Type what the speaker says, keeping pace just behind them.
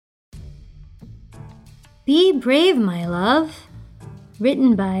Be Brave, My Love.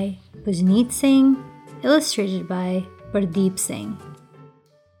 Written by Pujneet Singh, illustrated by Pardeep Singh.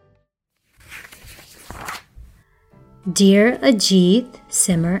 Dear Ajit,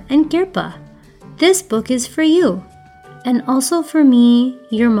 Simar, and Kirpa, this book is for you, and also for me,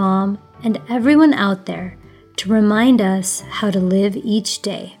 your mom, and everyone out there to remind us how to live each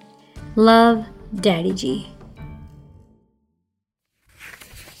day. Love, Daddy G.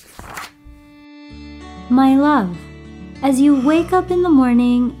 My love, as you wake up in the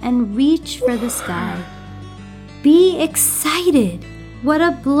morning and reach for the sky, be excited. What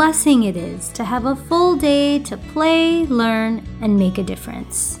a blessing it is to have a full day to play, learn, and make a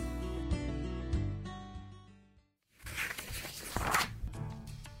difference.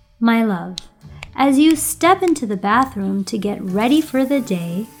 My love, as you step into the bathroom to get ready for the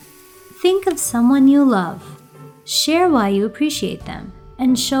day, think of someone you love. Share why you appreciate them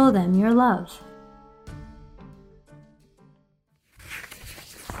and show them your love.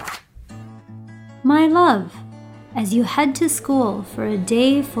 My love, as you head to school for a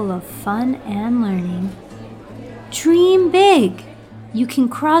day full of fun and learning, dream big. You can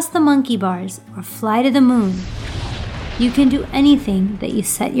cross the monkey bars or fly to the moon. You can do anything that you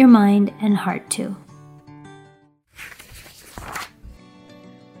set your mind and heart to.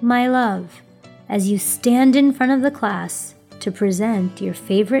 My love, as you stand in front of the class to present your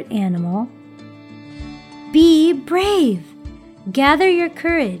favorite animal, be brave. Gather your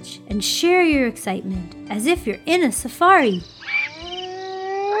courage and share your excitement as if you're in a safari.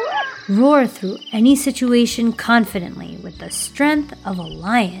 Roar through any situation confidently with the strength of a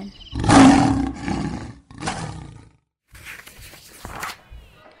lion.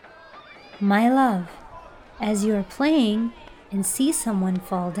 My love, as you are playing and see someone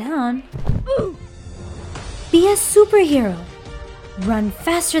fall down, be a superhero. Run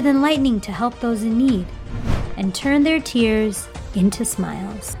faster than lightning to help those in need and turn their tears into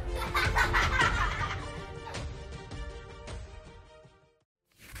smiles.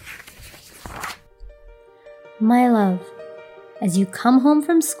 My love, as you come home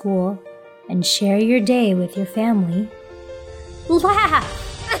from school and share your day with your family,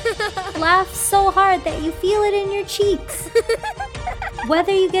 laugh! Laugh so hard that you feel it in your cheeks.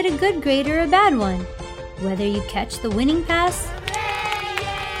 Whether you get a good grade or a bad one, whether you catch the winning pass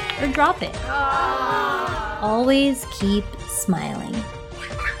or drop it. Always keep smiling.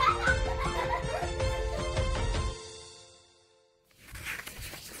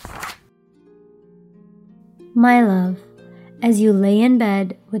 My love, as you lay in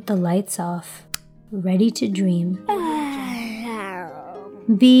bed with the lights off, ready to dream,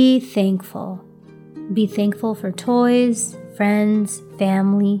 be thankful. Be thankful for toys, friends,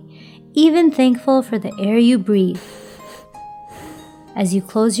 family, even thankful for the air you breathe. As you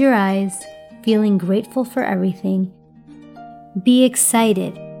close your eyes, feeling grateful for everything, be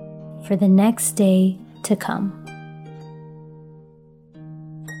excited for the next day to come.